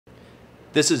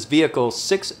This is vehicle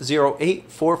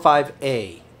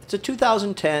 60845A. It's a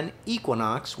 2010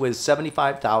 Equinox with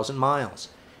 75,000 miles.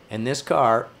 And this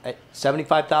car, at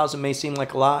 75,000 may seem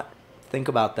like a lot. Think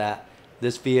about that.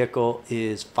 This vehicle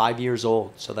is 5 years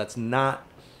old, so that's not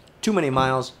too many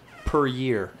miles per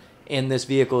year. And this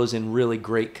vehicle is in really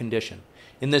great condition.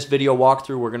 In this video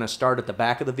walkthrough, we're going to start at the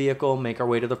back of the vehicle, make our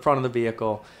way to the front of the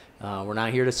vehicle. We're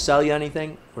not here to sell you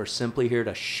anything. We're simply here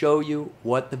to show you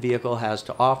what the vehicle has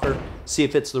to offer, see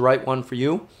if it's the right one for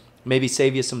you, maybe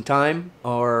save you some time,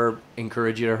 or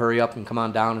encourage you to hurry up and come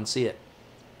on down and see it.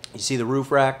 You see the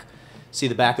roof rack, see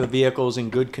the back of the vehicle is in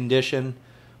good condition.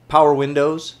 Power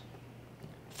windows.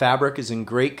 Fabric is in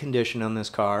great condition on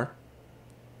this car.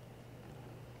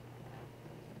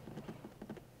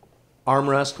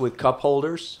 Armrest with cup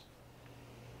holders.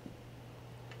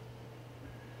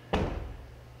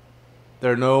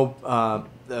 There are no,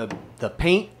 the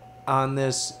paint on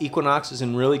this Equinox is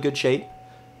in really good shape.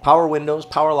 Power windows,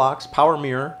 power locks, power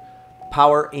mirror,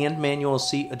 power and manual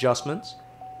seat adjustments.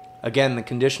 Again, the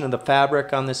condition of the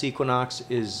fabric on this Equinox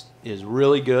is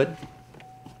really good.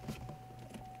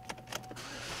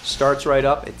 Starts right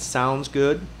up, it sounds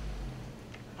good.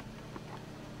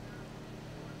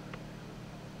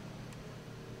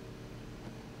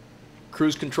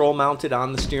 Cruise control mounted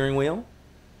on the steering wheel.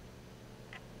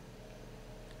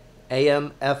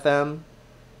 AM, FM,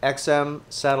 XM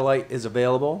satellite is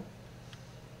available.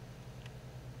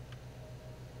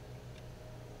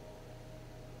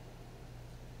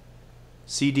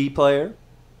 CD player.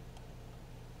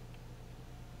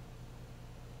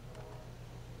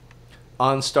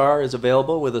 OnStar is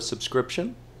available with a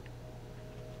subscription.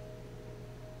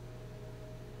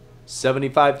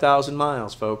 75,000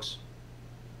 miles, folks.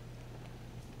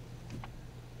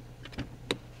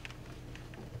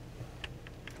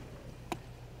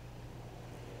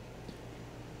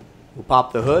 We'll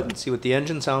pop the hood and see what the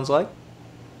engine sounds like.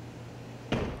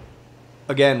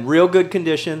 Again, real good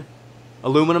condition.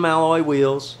 Aluminum alloy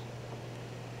wheels.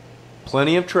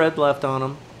 Plenty of tread left on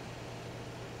them.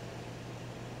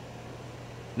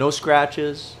 No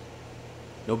scratches.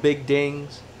 No big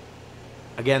dings.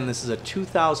 Again, this is a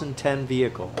 2010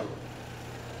 vehicle.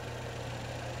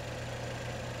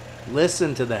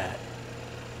 Listen to that.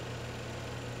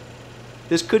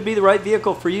 This could be the right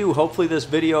vehicle for you. Hopefully this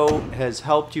video has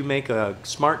helped you make a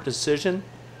smart decision.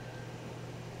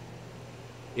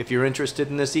 If you're interested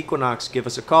in this Equinox, give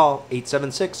us a call,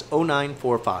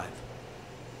 876-0945.